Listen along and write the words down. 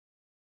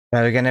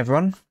Hello again,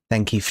 everyone.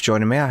 Thank you for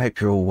joining me. I hope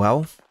you're all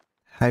well.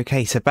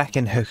 Okay, so back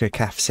in Hookah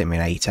Cafe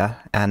Simulator,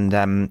 and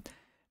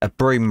a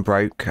broom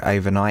broke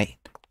overnight,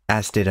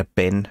 as did a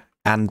bin,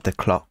 and the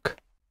clock,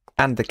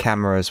 and the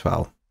camera as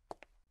well.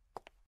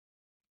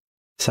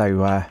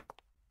 So,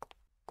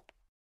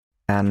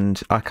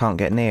 and I can't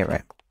get near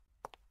it.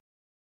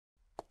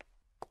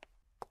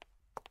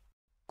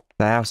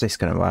 So how's this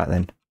going to work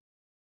then?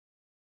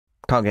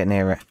 Can't get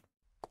near it.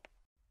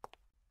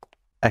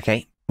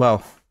 Okay,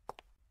 well,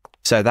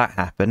 so that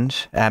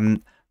happened.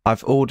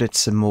 I've ordered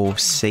some more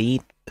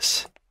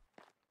seeds,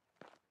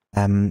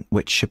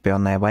 which should be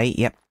on their way.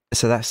 Yep,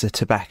 so that's the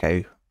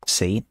tobacco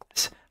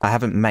seeds. I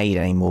haven't made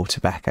any more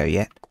tobacco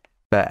yet,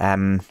 but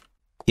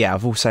yeah,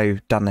 I've also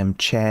done them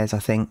chairs, I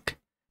think,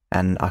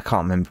 and I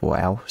can't remember what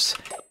else.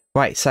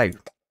 Right, so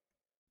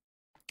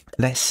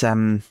let's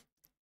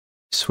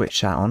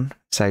switch that on.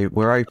 So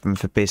we're open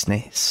for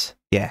business.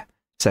 Yeah,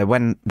 so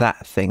when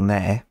that thing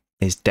there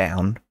is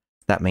down,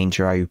 that means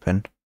you're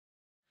open.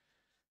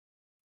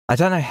 I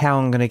don't know how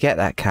I'm going to get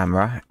that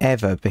camera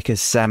ever,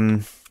 because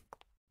I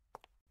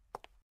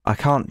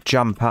can't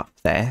jump up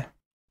there.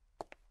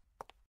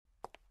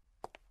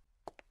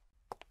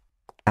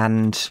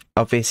 And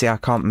obviously I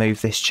can't move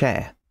this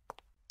chair.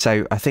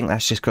 So I think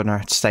that's just going to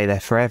have to stay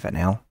there forever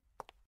now.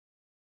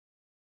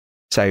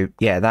 So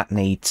yeah, that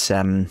needs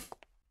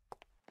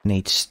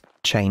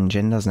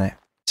changing, doesn't it?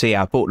 So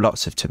yeah, I bought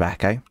lots of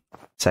tobacco.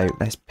 So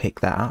let's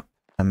pick that up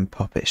and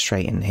pop it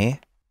straight in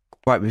here.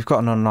 Right, we've got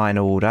an online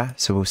order,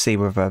 so we'll see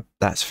whether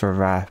that's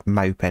for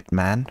Moped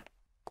Man.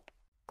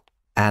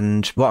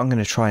 And what I'm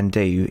going to try and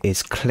do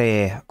is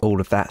clear all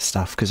of that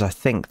stuff, because I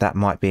think that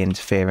might be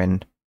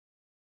interfering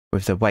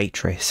with the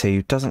waitress,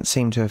 who doesn't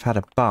seem to have had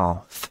a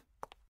bath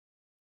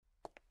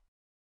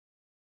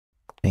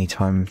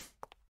anytime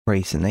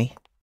recently.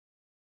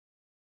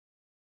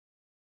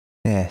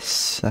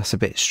 Yes, that's a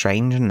bit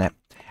strange, isn't it?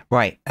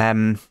 Right,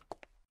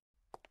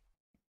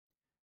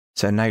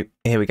 so no,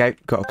 here we go,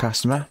 got a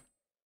customer.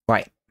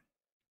 Right.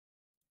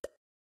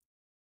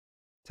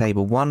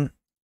 Table 1.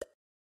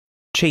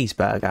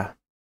 Cheeseburger.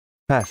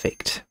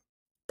 Perfect.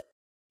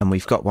 And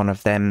we've got one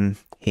of them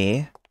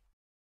here.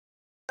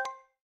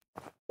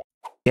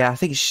 Yeah, I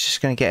think she's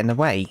just going to get in the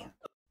way.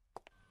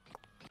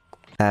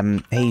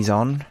 He's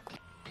on.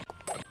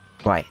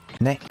 Right,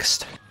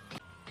 next.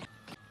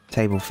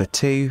 Table for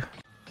 2.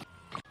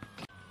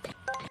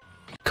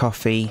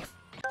 Coffee.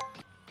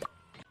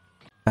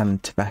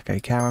 And tobacco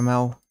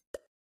caramel.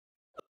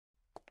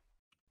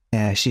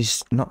 Yeah,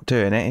 she's not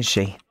doing it, is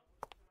she?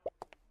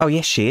 Oh,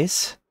 yes, she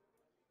is.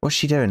 What's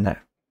she doing, though?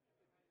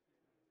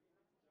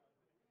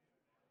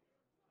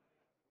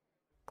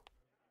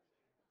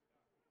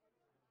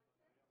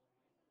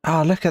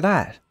 Oh, look at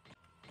that.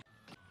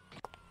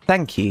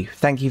 Thank you.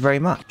 Thank you very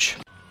much.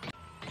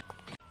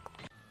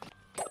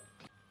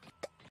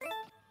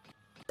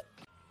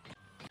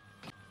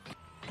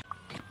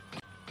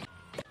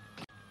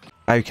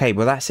 Okay,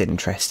 well, that's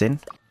interesting.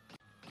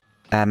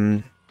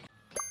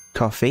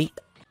 Coffee.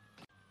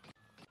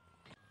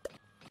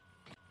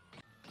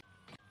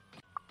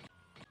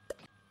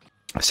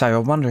 So I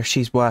wonder if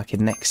she's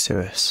working next to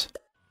us.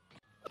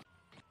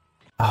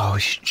 Oh,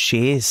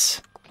 she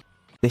is.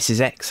 This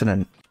is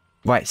excellent.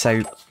 Right,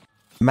 so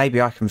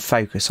maybe I can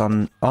focus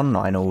on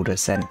online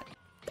orders then.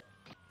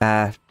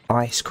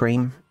 Ice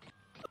cream.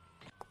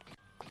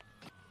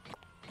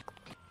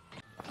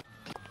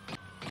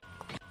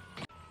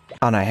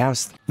 Oh no,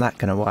 how's that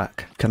going to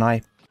work? Can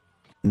I...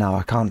 No,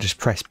 I can't just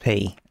press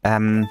P.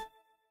 Right,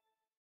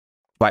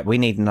 we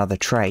need another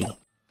tray.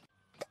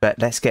 But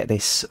let's get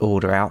this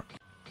order out.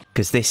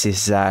 Because this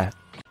is...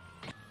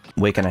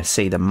 we're going to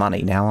see the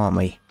money now, aren't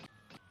we?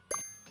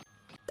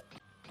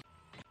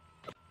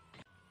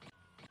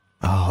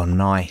 Oh,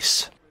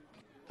 nice.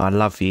 I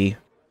love you.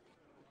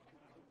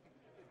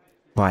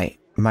 Right,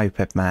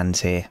 Moped Man's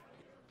here.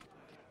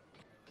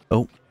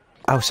 Oh.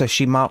 Oh, so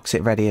she marks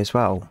it ready as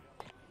well.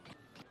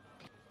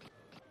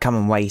 Come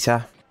on,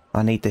 waiter.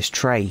 I need this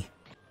tray.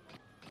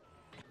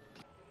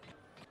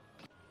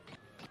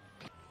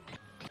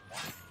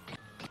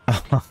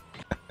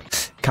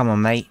 Come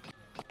on, mate.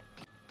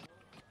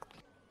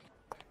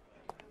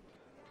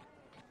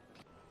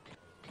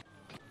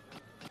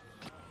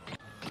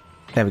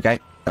 There we go.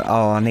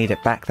 Oh, I need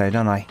it back though,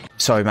 don't I?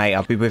 Sorry, mate.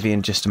 I'll be with you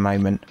in just a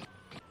moment.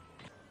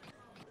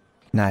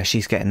 No,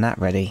 she's getting that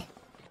ready.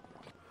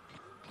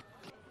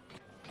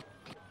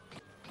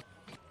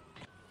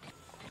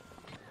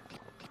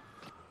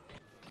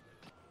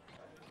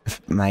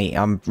 Mate,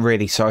 I'm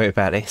really sorry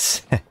about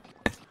this.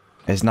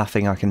 There's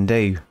nothing I can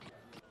do.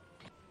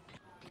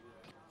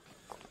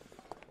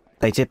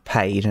 They did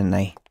pay, didn't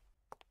they?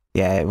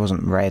 Yeah, it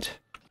wasn't red.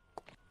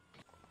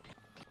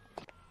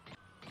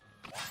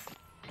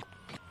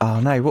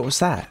 Oh no, what was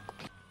that?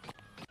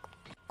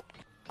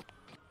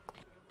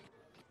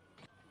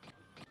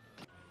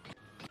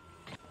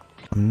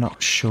 I'm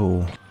not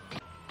sure.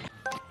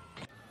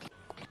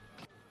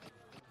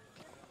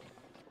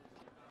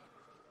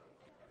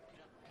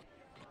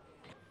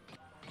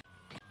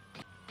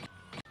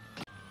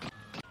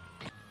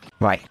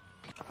 Right.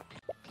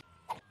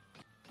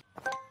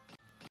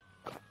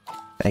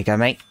 There you go,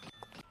 mate.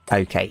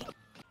 Okay.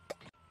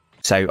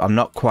 So I'm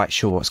not quite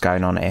sure what's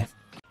going on here.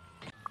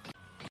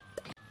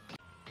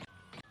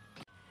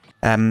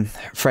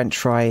 French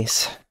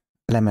fries,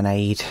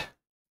 lemonade,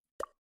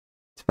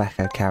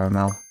 tobacco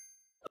caramel.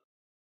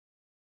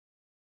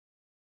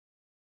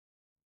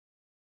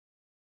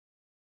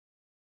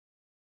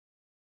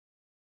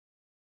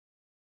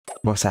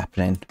 What's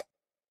happening?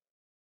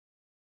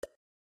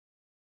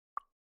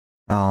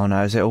 Oh no,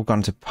 has it all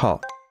gone to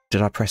pot?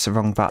 Did I press the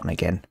wrong button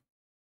again?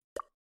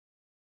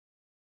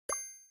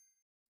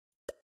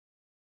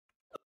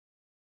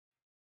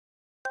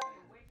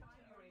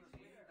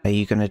 Are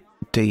you going to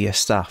do your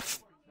stuff?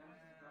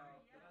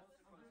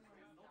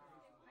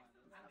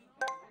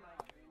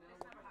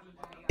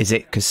 Is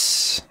it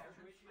because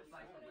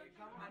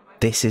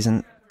this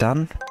isn't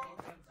done?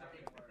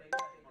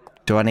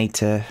 Do I need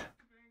to...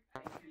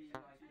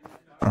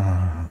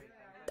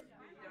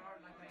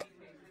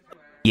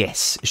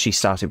 Yes, she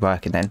started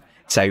working then.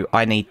 So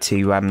I need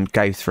to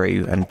go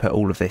through and put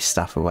all of this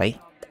stuff away.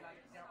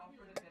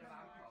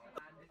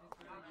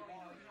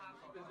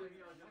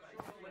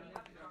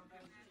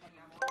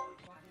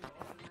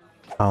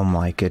 Oh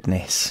my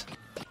goodness.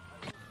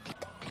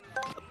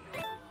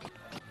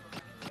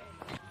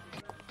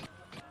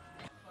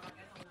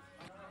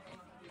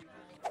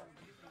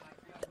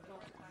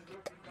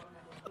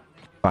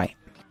 Right.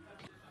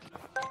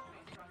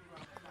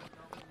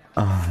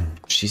 Oh,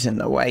 she's in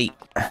the way.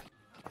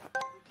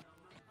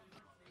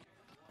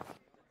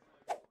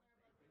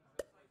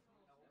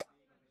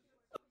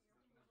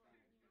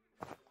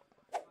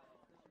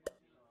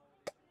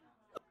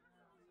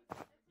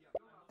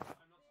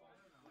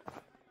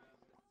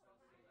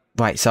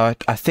 Right, so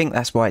I think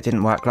that's why it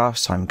didn't work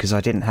last time, because I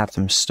didn't have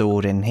them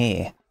stored in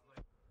here.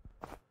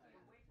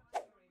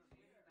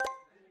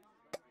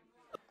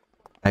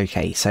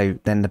 Okay, so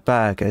then the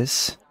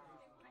burgers.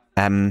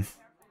 Oh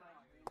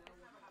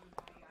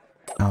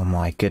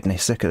my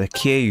goodness, look at the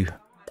queue.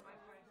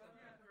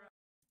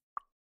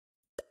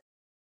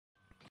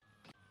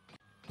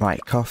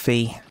 Right,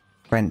 coffee,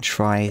 French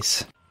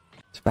fries,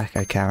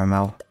 tobacco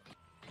caramel.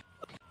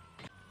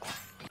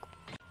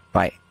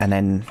 Right, and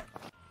then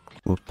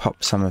we'll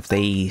pop some of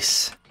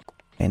these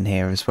in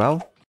here as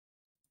well.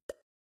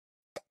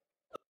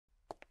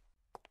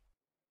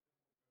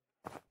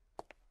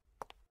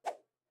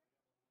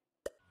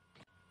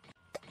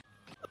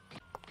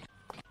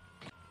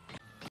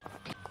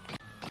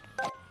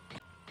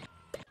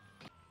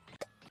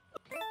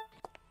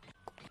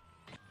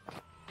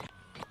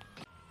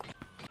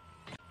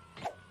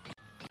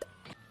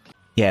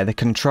 Yeah, the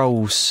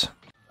controls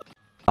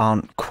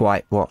aren't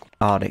quite what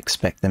I'd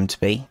expect them to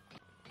be.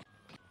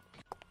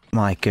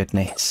 My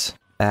goodness.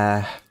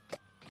 Ice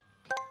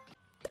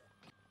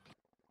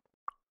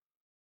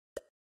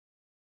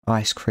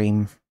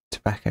cream,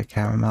 tobacco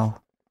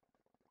caramel.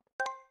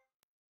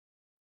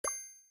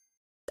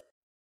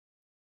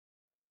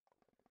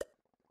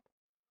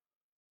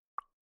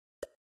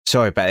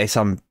 Sorry about this,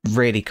 I'm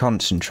really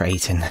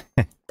concentrating.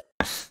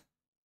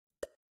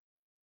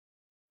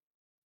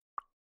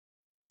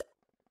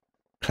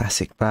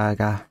 Classic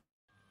burger.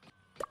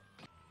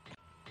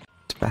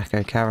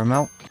 Tobacco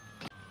caramel.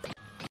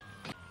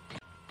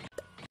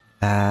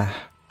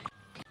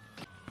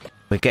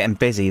 We're getting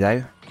busy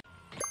though.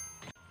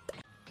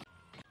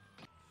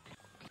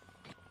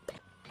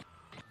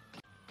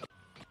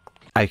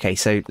 Okay,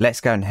 so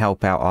let's go and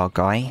help out our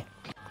guy.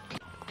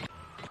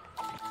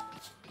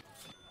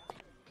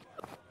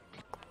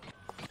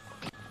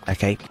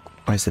 Okay,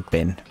 where's the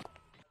bin?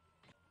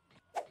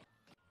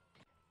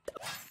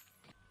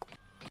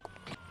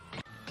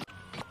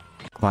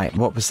 Right,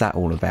 what was that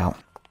all about?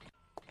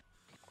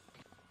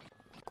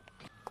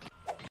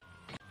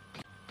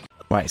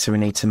 Right, so we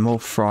need some more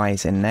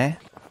fries in there.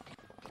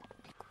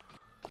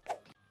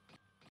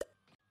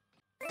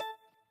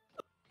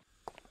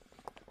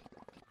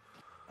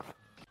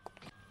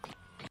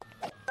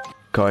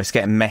 God, it's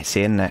getting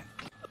messy, isn't it?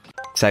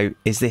 So,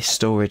 is this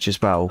storage as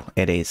well?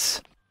 It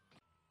is.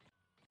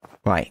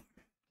 Right.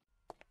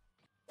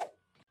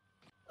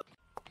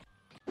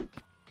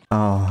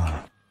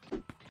 Oh.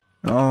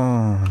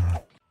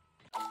 Oh.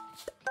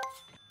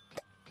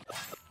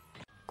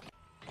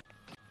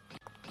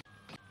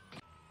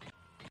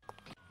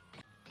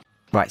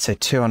 Right, so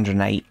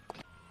 208.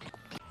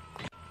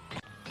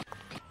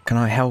 Can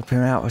I help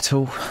him out at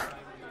all?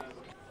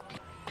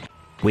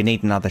 We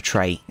need another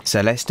tray,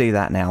 so let's do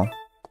that now.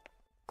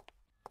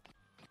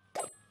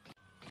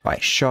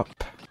 Right,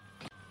 shop.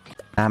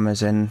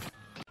 Amazon.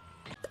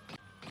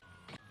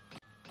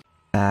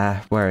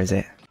 Where is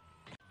it?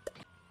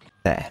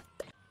 There.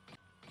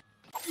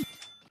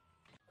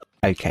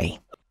 Okay.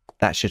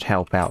 That should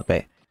help out a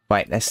bit.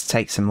 Right, let's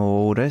take some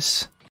more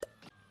orders.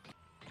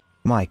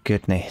 My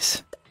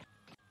goodness.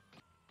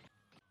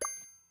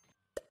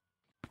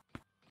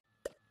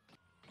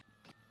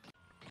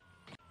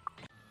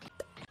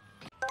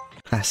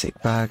 Classic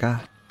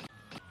burger.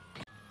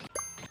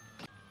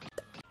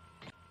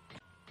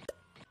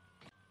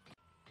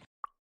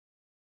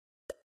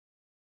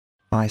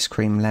 Ice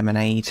cream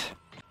lemonade.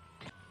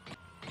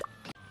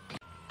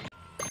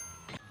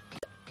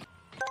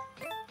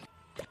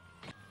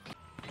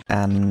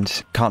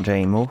 And can't do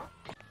any more.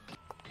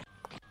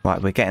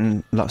 Right, we're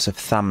getting lots of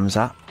thumbs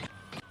up.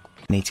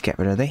 Need to get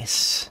rid of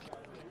this.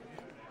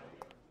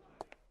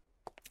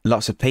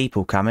 Lots of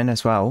people coming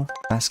as well.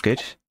 That's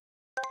good.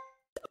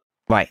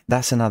 Right,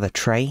 that's another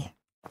tray.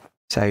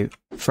 So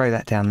throw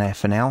that down there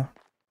for now.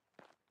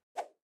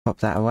 Pop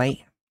that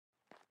away.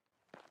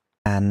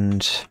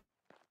 And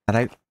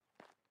hello.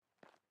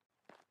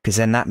 Because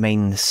then that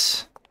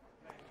means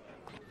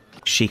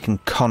she can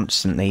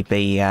constantly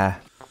be...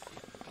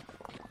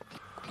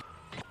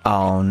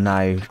 Oh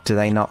no, do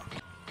they not...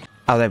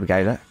 Oh, there we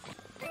go, look.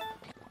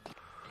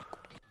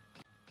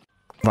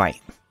 Right.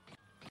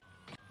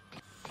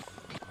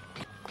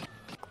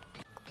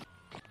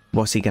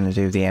 What's he going to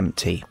do with the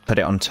empty? Put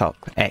it on top.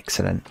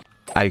 Excellent.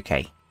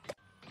 Okay.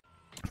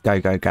 Go,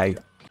 go, go.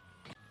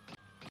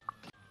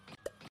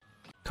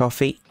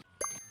 Coffee.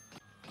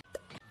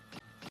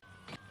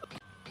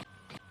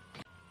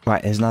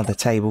 Right, there's another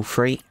table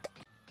free.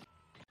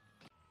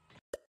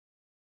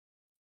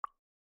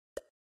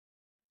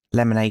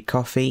 Lemonade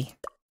coffee.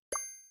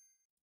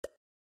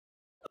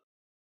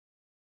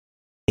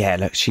 Yeah,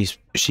 look, she's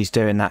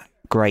doing that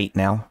great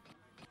now.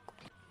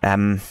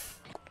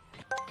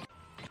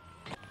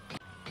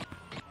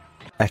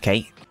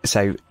 Okay,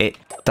 so it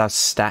does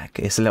stack.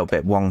 It's a little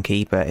bit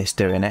wonky, but it's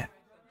doing it.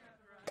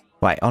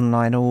 Right,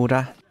 online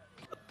order.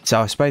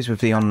 So I suppose with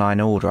the online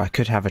order, I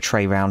could have a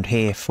tray round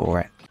here for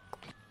it.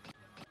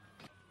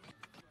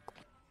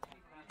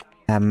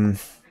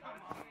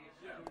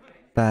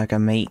 Burger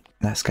meat.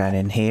 That's going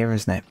in here,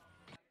 isn't it?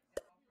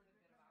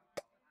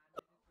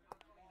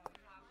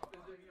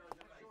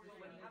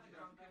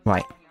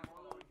 Right.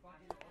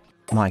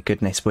 My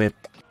goodness, we're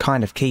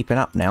kind of keeping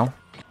up now.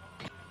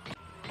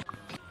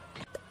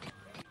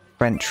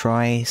 French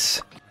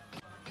fries.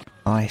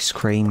 Ice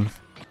cream.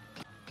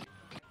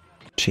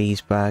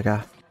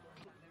 Cheeseburger.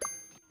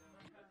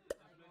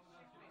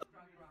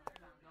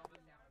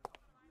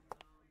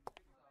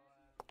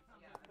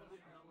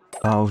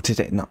 Oh, did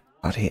it not?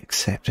 Did he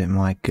accept it?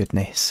 My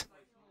goodness.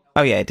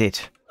 Oh yeah, it did.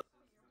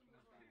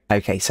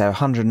 Okay, so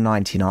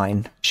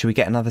 199. Should we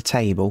get another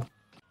table?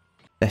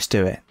 Let's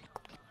do it.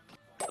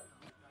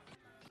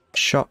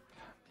 Shop.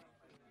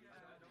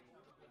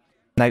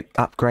 Nope,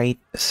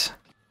 upgrades.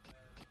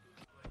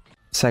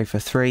 Sofa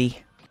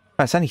 3.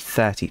 Oh, it's only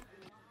 30.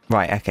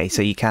 Right, okay,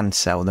 so you can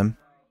sell them.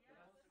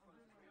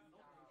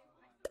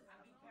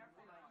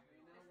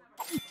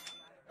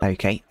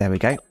 Okay, there we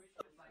go.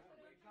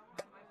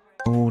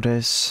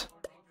 Orders.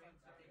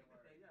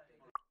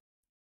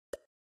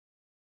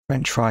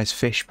 French fries,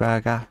 fish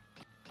burger.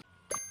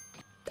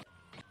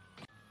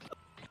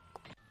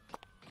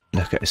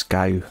 Look at us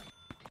go.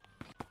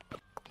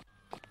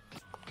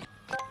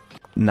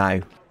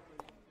 No.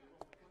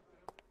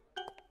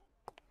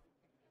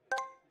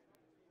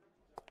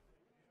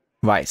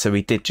 Right, so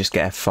we did just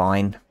get a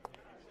fine.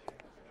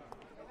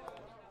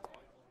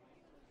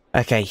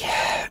 Okay,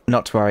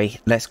 not to worry.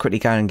 Let's quickly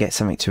go and get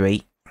something to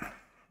eat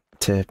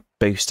to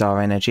boost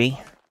our energy.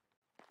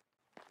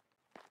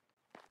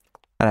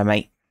 Hello,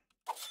 mate.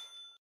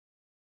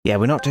 Yeah,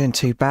 we're not doing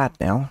too bad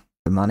now,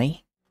 the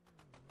money.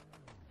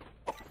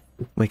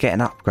 We're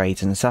getting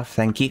upgrades and stuff,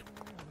 thank you.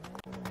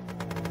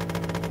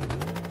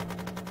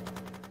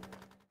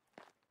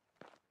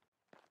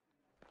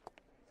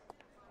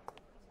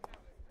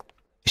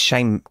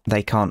 Shame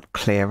they can't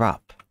clear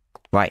up.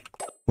 Right,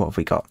 what have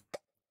we got?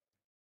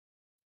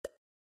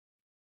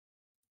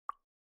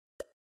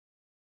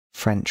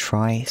 French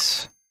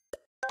fries.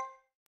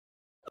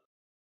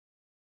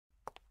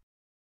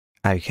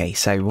 Okay,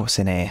 so what's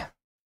in here?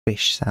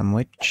 Fish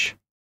sandwich.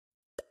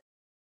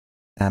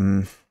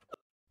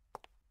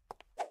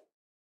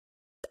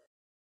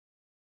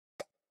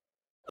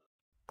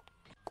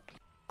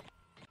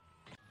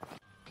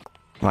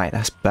 Right,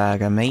 that's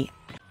burger meat.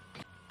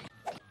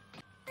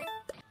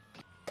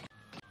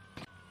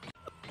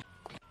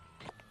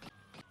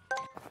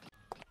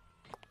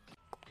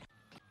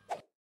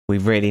 We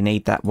really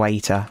need that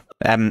waiter.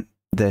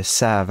 The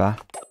server.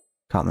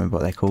 Can't remember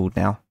what they're called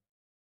now.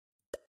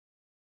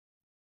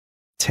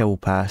 Till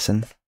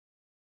person.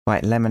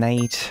 Right,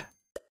 lemonade.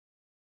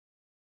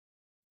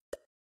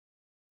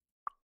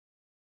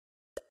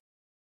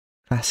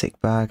 Classic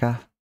burger.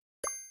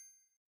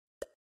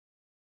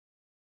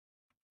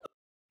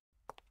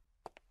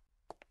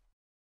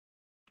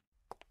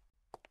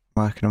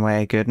 Working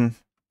away a good one.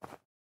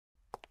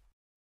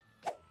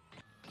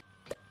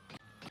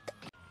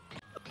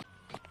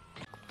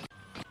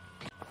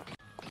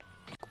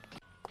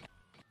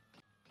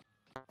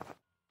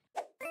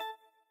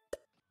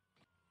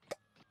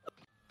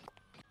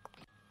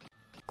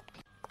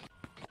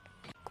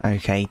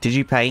 Okay, did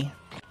you pay?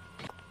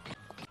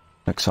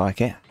 Looks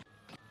like it.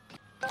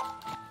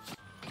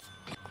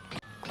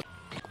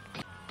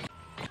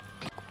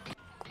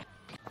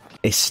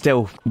 It's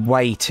still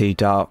way too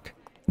dark.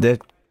 The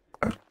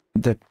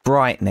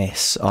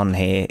brightness on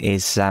here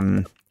is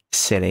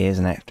silly,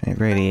 isn't it? It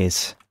really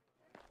is.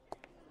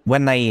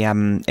 when they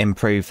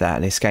improve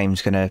that, this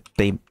game's going to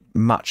be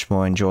much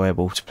more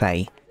enjoyable to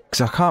play,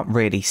 because I can't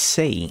really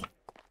see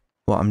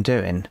what I'm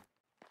doing.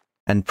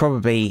 And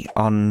probably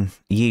on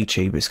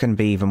YouTube it's going to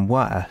be even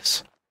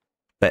worse.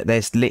 But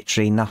there's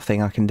literally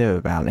nothing I can do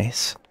about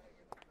this.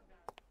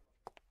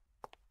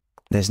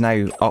 There's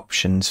no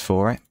options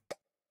for it.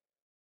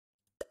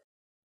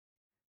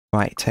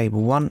 Right,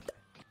 table 1.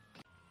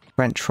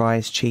 French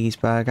fries,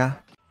 cheeseburger.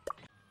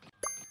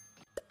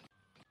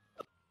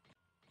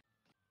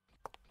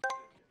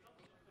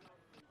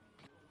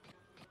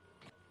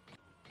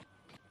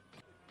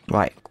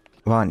 Right,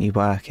 why aren't you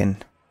working?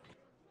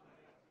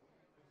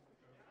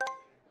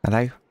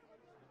 Hello?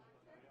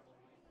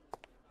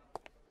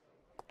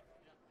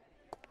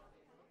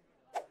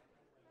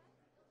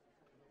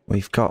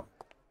 We've got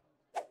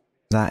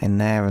that in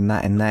there and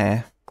that in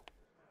there.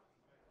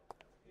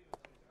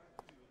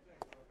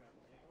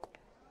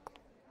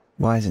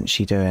 Why isn't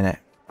she doing it?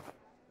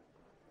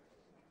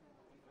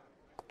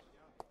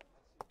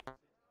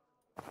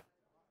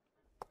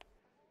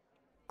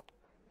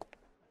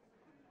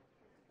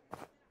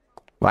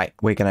 Right,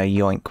 we're going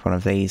to yoink one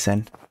of these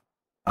then.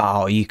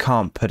 Oh, you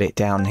can't put it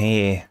down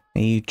here.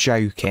 Are you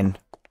joking?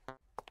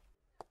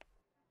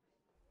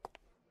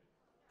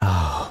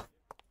 Oh,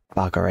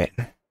 bugger it.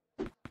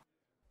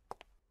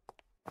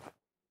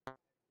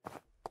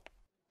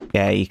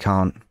 Yeah, you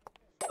can't.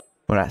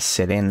 Well, that's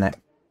silly, isn't it?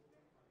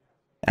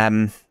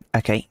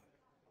 Okay.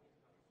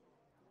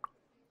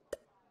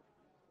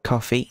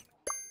 Coffee.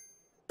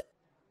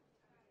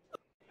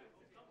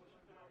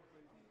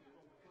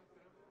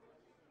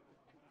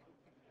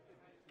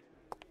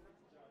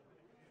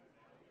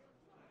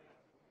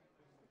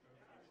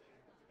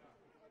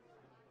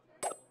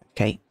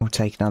 Okay, we'll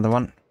take another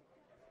one.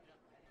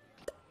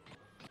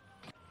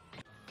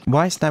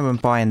 Why is no one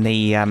buying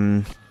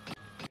the,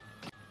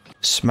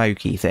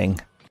 smoky thing?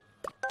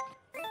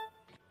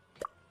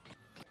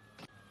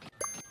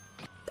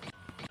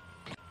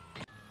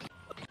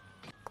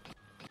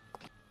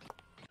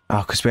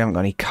 Oh, because we haven't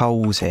got any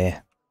coals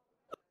here.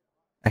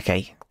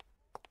 Okay.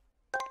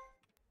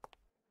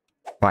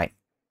 Right.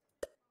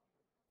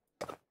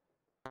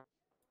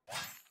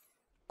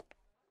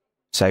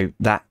 So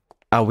that...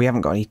 Oh, we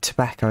haven't got any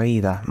tobacco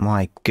either.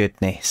 My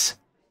goodness.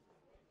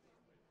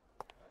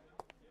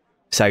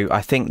 So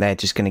I think they're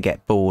just going to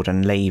get bored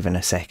and leave in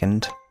a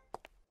second.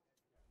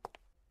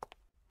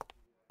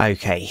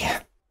 Okay.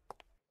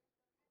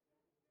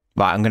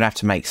 Right, I'm going to have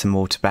to make some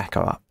more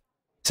tobacco up.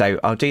 So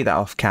I'll do that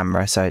off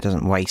camera so it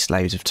doesn't waste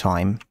loads of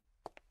time.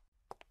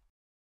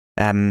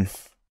 Yeah,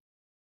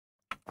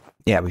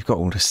 we've got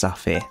all the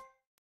stuff here.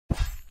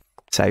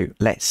 So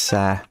let's...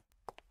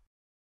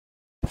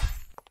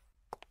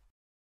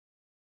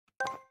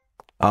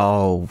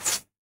 Oh,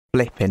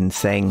 flipping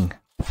thing.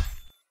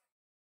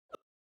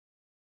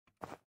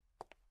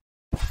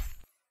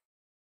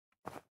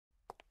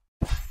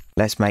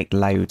 Let's make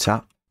loads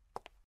up.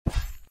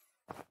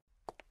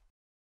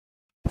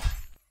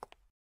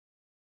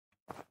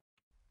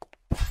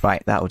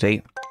 Right, that'll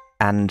do.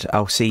 And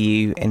I'll see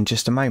you in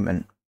just a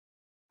moment.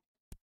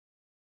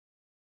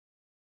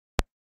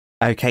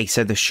 Okay,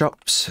 so the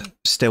shop's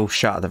still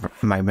shut at the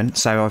moment,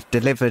 so I've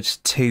delivered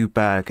 2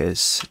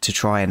 burgers to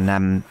try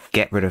and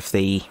get rid of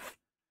the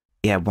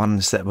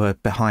ones that were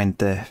behind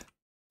the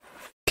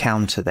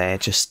counter there,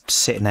 just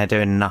sitting there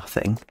doing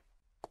nothing.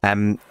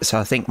 So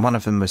I think one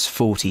of them was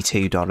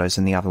 $42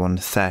 and the other one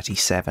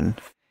 $37.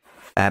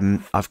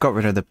 I've got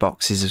rid of the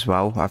boxes as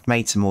well. I've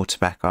made some more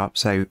tobacco up,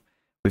 so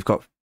we've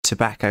got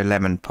tobacco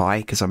lemon pie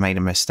because I made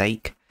a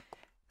mistake,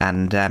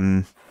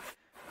 and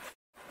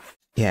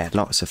yeah,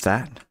 lots of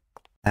that.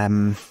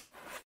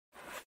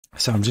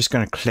 So I'm just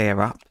going to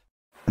clear up,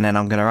 and then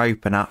I'm going to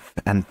open up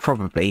and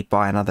probably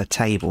buy another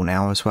table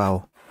now as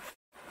well.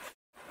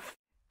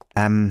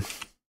 Right,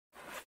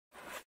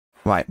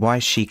 why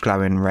is she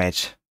glowing red?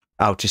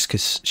 Oh, just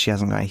because she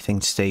hasn't got anything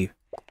to do.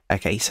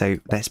 Okay, so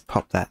let's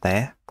pop that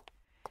there.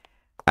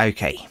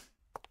 Okay.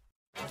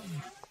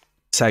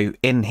 So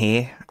in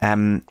here,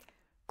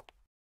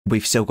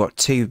 we've still got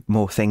 2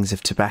 more things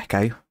of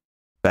tobacco,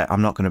 but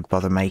I'm not going to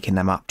bother making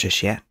them up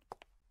just yet.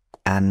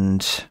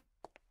 And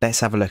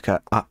let's have a look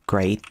at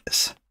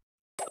upgrades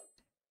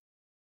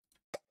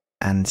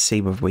and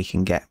see whether we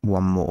can get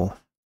one more.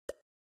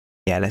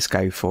 Yeah, let's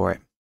go for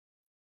it.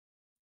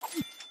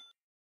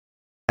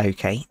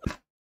 Okay.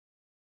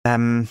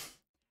 I'm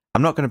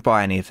not going to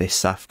buy any of this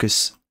stuff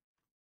because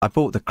I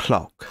bought the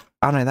clock.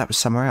 Oh no, that was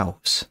somewhere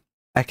else.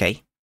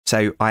 Okay,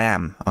 so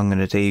I'm going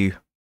to do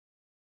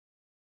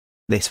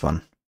this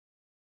one.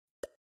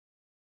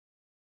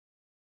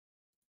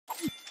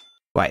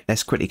 Right,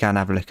 let's quickly go and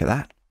have a look at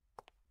that.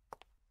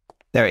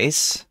 There it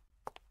is.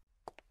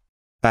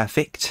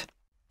 Perfect.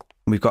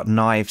 We've got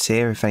knives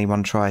here if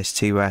anyone tries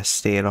to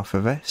steal off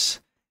of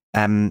us.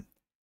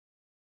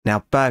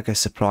 Now, burger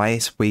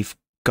supplies, we've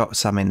got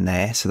some in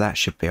there, so that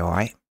should be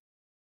alright.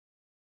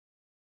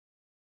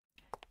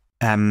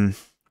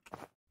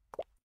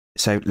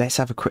 So let's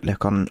have a quick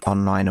look on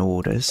online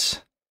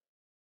orders.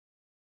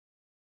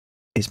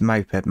 Is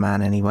Moped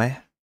Man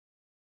anywhere?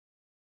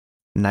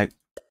 No.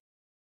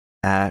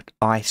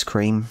 Ice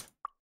cream.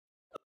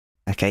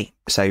 Okay,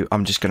 so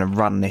I'm just going to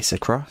run this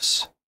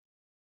across.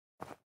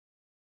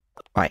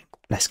 Right,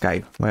 let's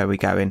go. Where are we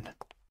going?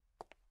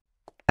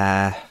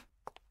 Yeah,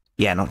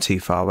 not too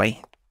far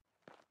away.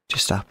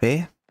 Just up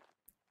here.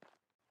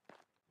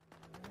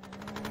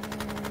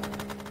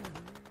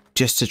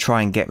 Just to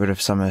try and get rid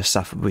of some of the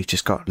stuff that we've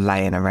just got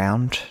laying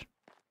around.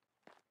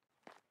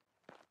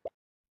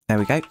 There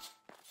we go.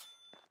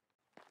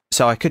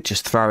 So I could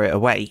just throw it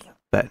away,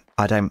 but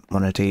I don't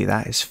want to do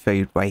that. It's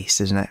food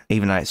waste, isn't it?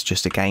 Even though it's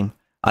just a game.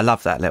 I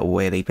love that little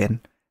wheelie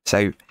bin.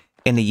 So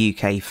in the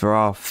UK, for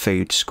our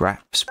food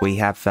scraps, we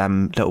have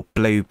little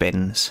blue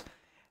bins,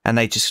 and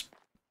they just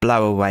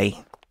blow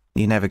away.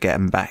 You never get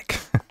them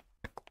back.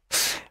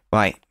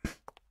 Right.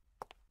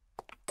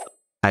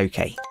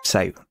 Okay,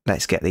 so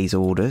let's get these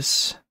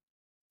orders.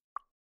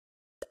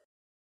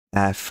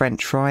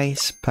 French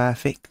fries,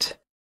 perfect.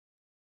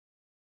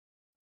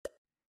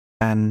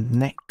 And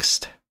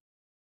next,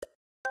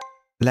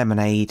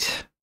 lemonade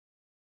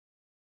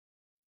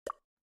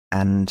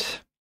and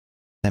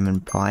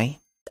lemon pie.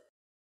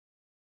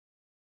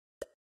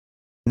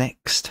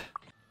 Next,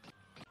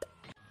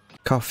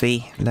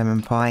 coffee,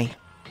 lemon pie.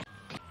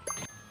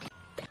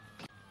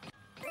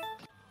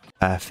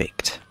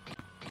 Perfect.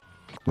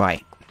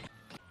 Right.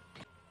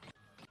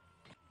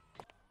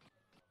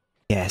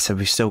 Yeah, so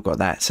we've still got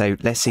that. So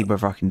let's see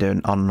whether I can do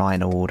an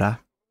online order.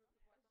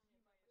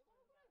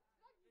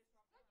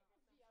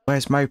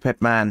 Where's Moped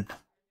Man?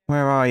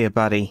 Where are you,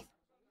 buddy?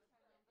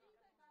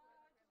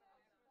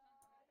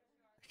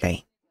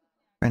 Okay.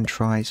 French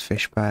fries,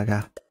 fish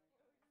burger.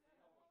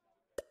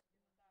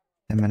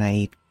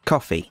 Lemonade,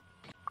 coffee.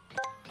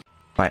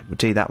 Right, we'll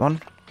do that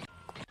one.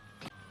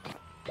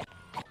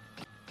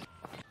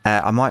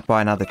 I might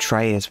buy another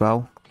tray as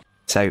well.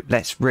 So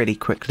let's really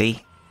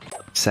quickly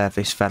serve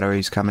this fella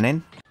who's coming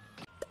in.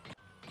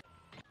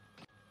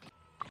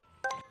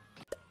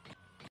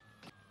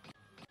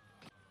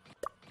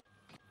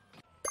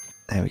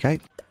 There we go.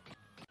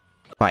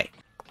 Right,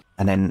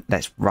 and then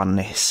let's run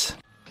this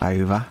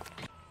over.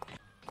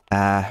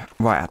 Right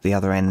up the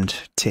other end,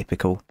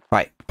 typical.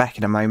 Right, back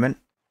in a moment.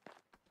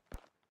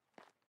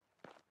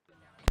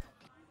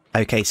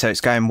 Okay, so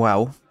it's going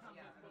well.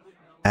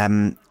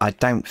 I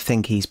don't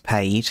think he's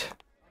paid.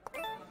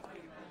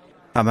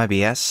 Oh, maybe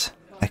he has.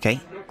 Okay.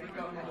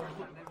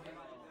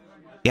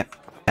 Yep.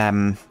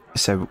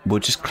 So we'll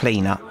just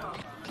clean up.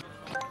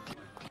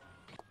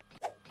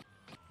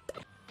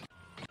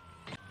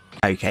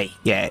 Okay,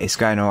 yeah, it's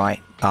going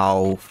alright.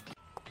 Oh,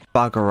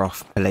 bugger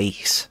off,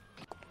 police.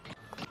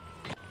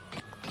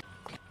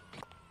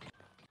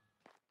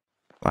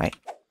 Right,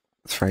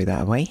 throw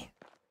that away.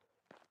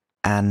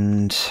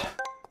 And...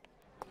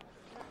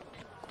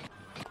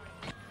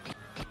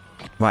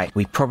 right,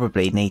 we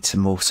probably need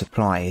some more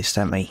supplies,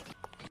 don't we?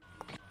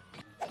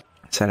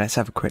 So let's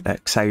have a quick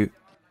look. So,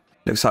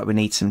 looks like we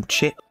need some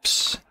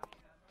chips.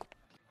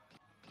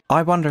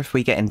 I wonder if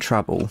we get in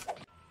trouble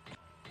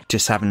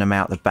just having them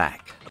out the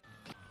back.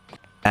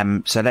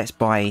 So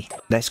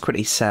let's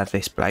quickly serve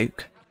this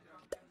bloke.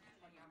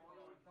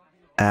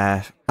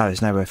 Oh,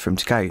 there's nowhere for him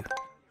to go.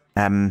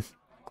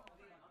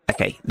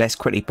 Okay, let's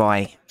quickly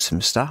buy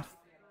some stuff.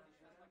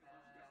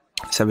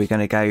 So we're going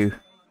to go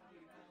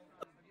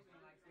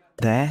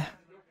there.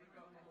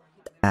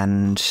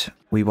 And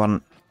we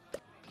want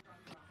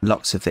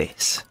lots of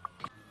this.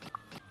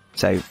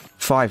 So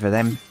 5 of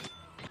them.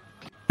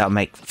 That'll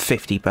make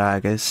 50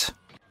 burgers.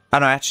 Oh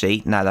no,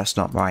 actually, no, that's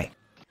not right.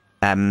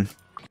 10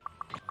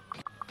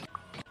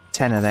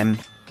 of them.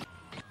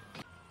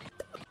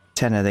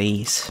 10 of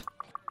these.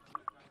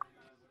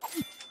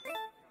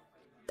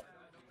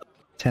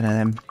 10 of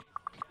them.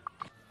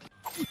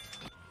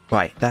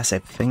 Right, that's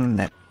everything, isn't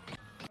it?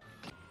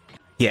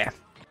 Yeah,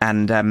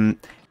 and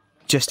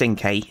just in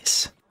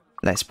case,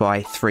 let's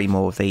buy 3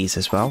 more of these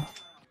as well.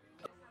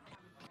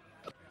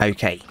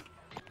 Okay,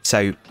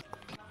 so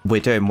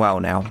we're doing well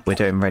now. We're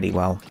doing really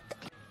well.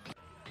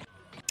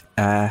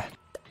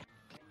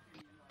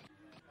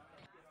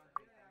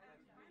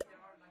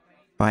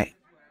 Right,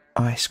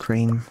 ice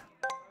cream,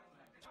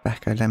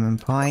 tobacco lemon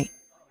pie.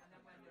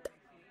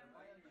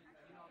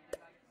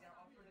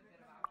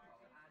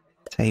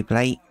 Table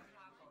 8.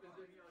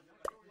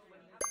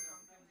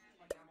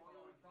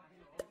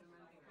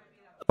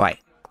 Right.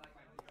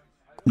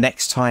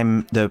 Next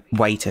time the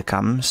waiter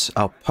comes,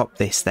 I'll pop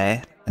this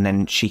there, and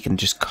then she can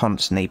just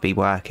constantly be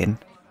working.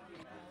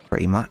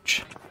 Pretty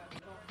much.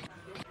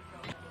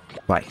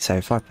 Right, so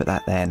if I put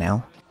that there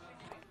now.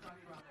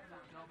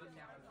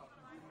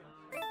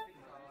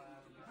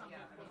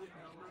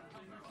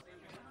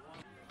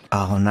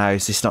 Oh no,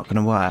 is this not going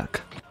to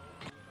work?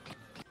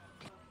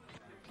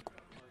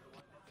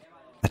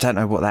 I don't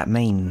know what that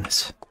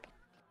means.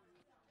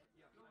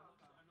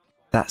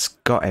 That's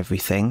got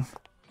everything.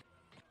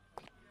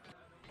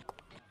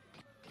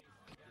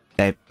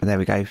 There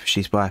we go,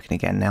 she's working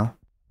again now.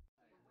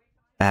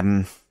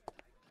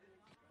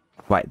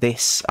 Right,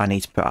 this I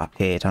need to put up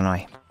here, don't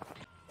I?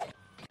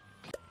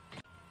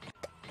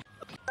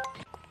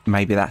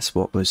 Maybe that's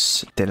what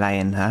was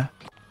delaying her.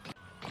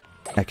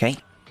 Okay.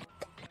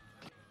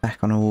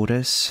 Back on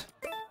orders.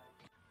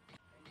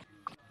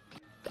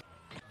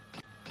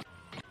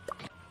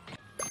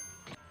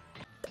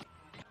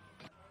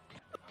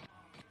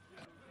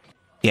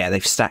 Yeah,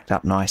 they've stacked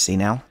up nicely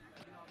now.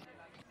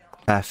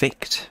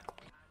 Perfect.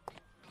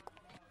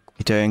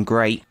 You're doing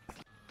great.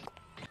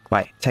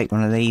 Wait, take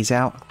one of these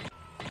out.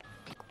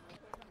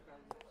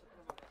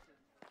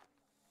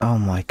 Oh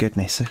my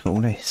goodness, look at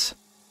all this.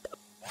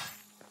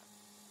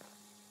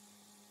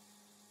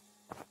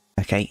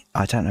 Okay,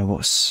 I don't know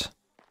what's...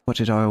 What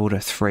did I order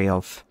 3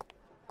 of?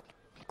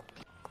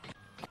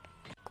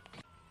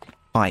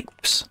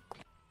 Pipes.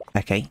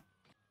 Okay.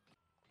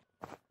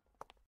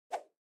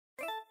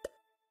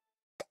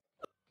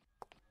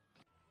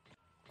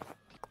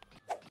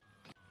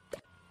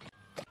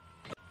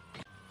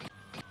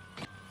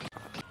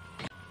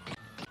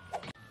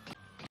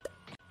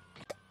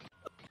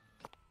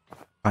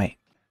 Right.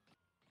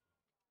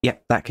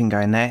 Yep, that can go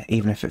in there,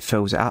 even if it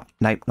fills it up.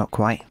 Nope, not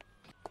quite.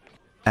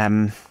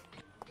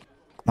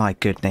 My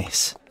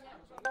goodness.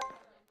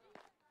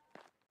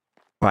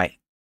 Right.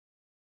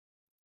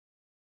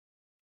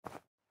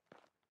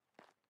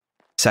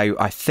 So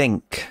I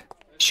think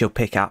she'll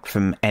pick up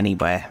from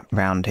anywhere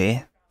around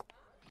here.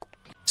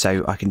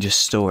 So I can just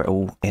store it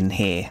all in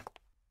here.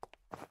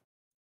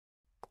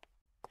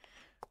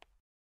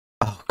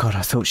 Oh god,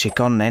 I thought she'd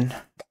gone then.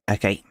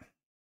 Okay.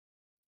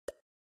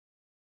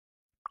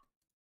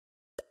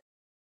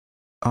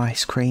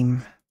 Ice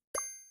cream.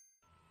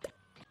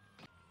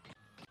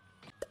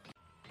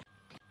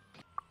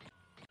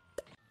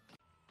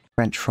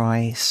 French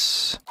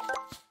fries.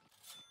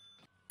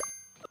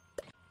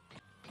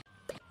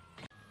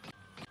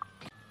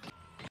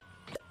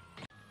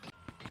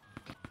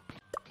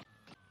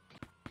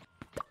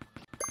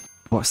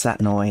 What's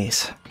that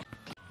noise?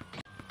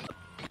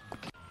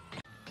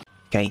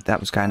 Okay, that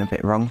was going a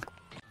bit wrong.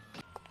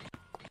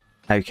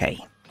 Okay.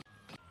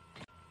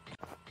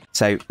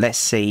 So, let's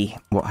see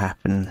what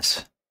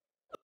happens.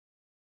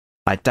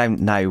 I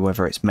don't know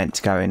whether it's meant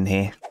to go in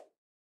here.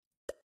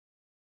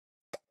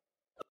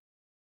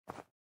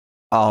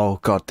 Oh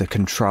god, the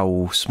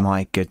controls,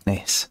 my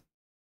goodness.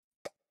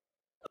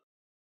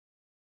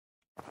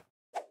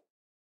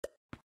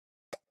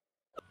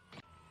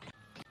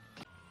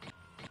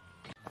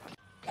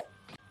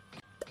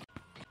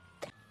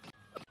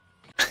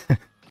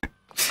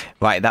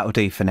 Right, that'll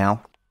do for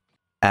now.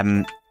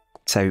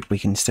 So we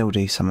can still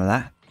do some of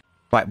that.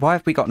 Right, why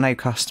have we got no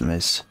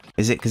customers?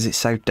 Is it because it's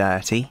so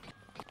dirty?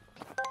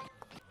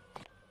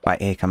 Right,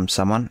 here comes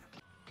someone.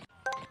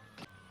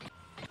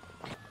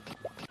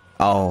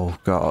 Oh,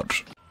 God.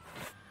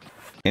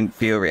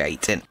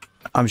 Infuriating.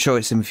 I'm sure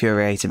it's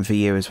infuriating for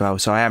you as well,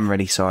 so I am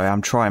really sorry.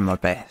 I'm trying my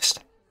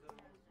best.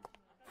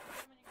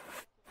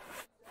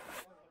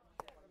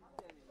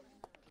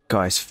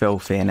 Guy's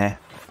filthy in here.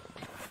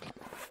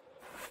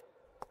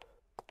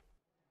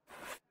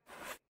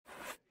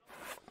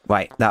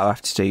 Right, that'll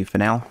have to do for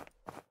now.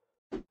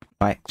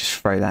 Right,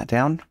 just throw that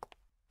down.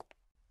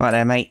 Right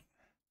there, mate.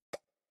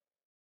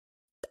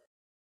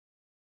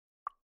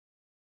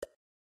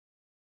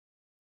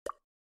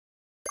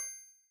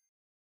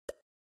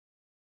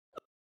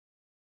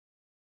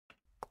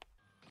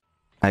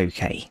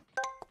 Okay.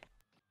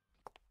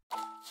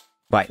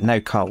 Right, no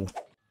coal.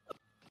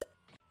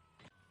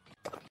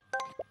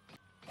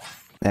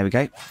 There we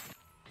go.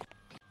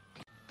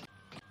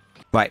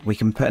 Right, we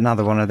can put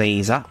another one of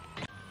these up.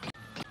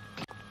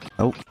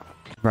 Oh,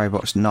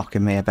 robot's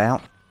knocking me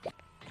about.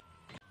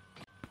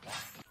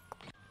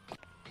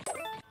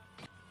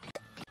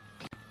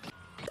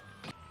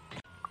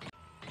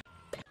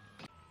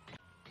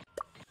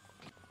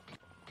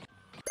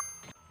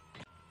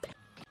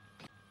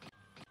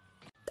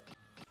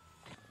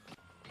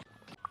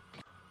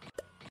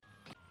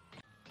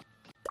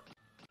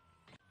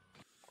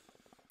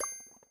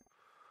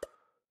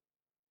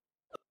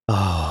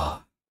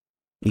 Oh,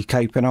 you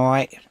coping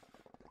alright?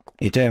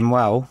 You're doing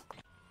well.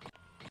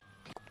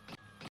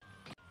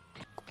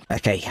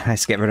 Okay,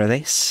 let's get rid of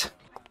this.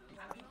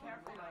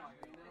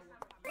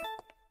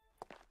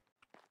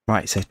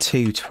 Right, so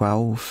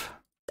 212.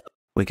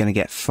 We're going to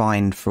get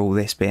fined for all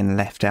this being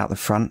left out the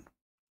front.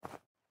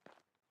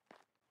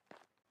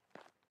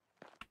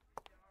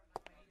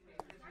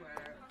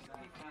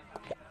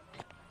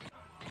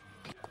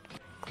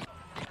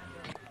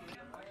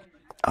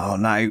 Oh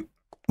no,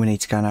 we need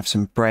to go and have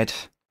some bread.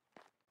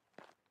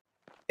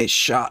 It's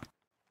shut.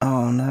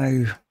 Oh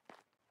no.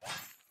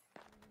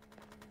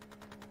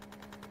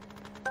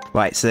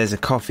 Right, so there's a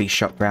coffee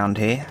shop round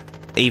here,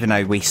 even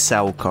though we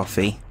sell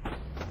coffee.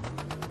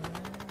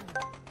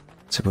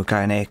 So we'll go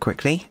in here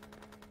quickly.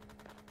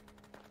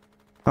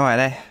 Alright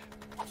there.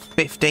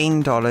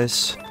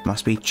 $15.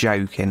 Must be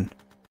joking.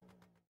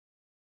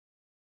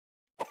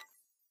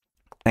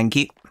 Thank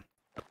you.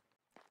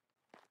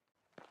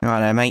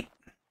 Alright there, mate.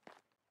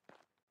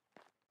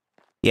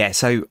 Yeah,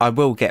 so I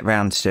will get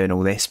round to doing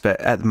all this, but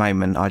at the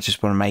moment I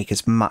just want to make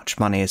as much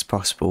money as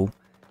possible,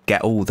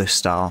 get all the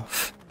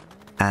staff,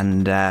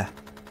 and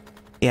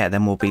yeah,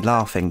 then we'll be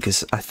laughing,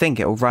 because I think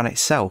it'll run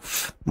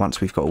itself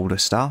once we've got all the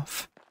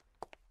stuff.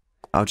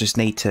 I'll just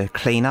need to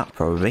clean up,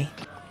 probably.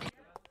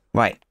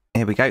 Right,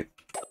 here we go.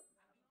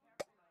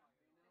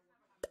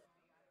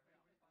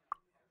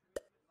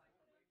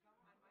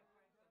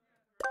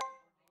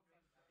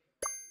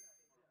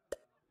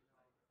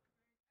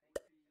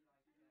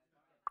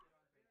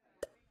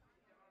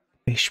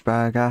 Fish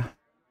burger.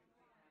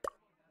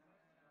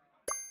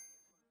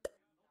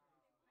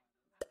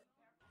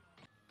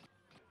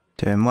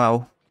 Doing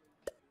well.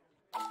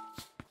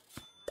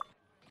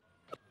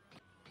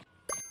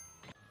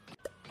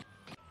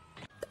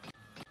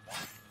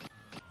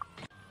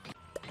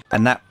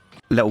 And that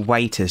little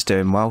waiter's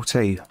doing well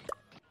too.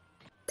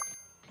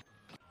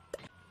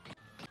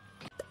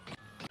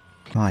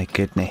 My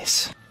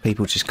goodness.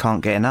 People just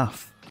can't get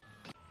enough.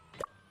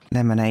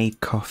 Lemonade,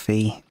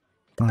 coffee.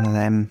 One of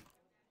them.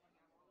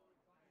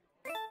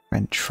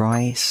 French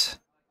fries.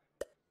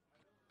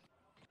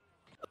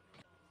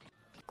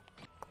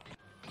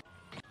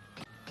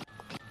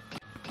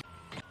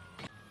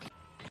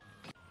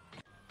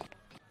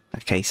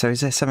 Okay, so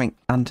is there something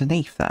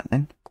underneath that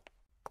then?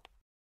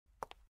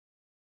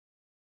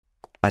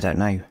 I don't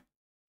know.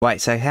 Right,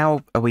 so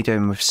how are we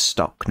doing with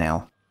stock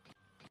now?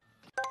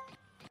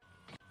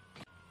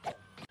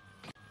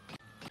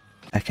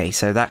 Okay,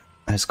 so that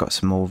has got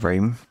some more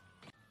room.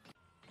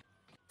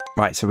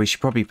 Right, so we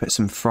should probably put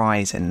some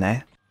fries in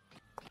there.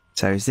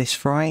 So is this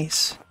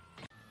fries?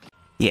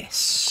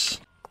 Yes.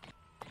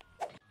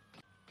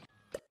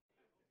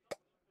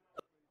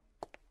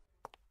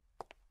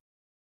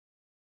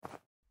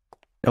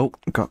 Oh,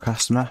 got a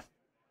customer.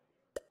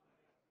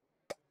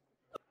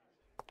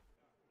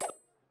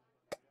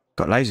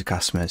 Got loads of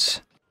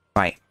customers.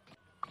 Right.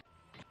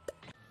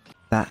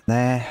 That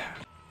there.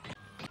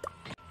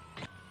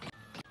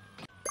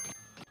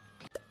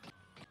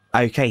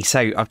 Okay,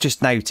 so I've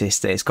just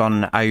noticed that it's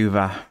gone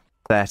over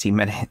 30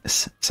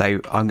 minutes. So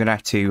I'm going to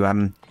have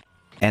to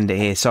end it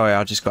here. Sorry,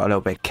 I just got a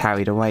little bit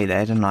carried away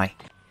there, didn't I?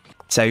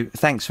 So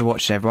thanks for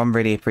watching, everyone.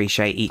 Really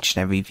appreciate each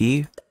and every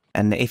view.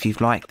 And if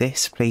you've liked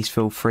this, please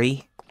feel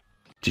free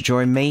to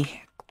join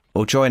me,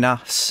 or join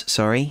us,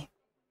 sorry,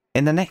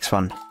 in the next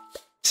one.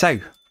 So,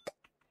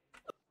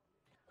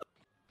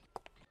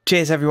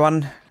 cheers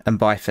everyone, and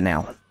bye for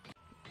now.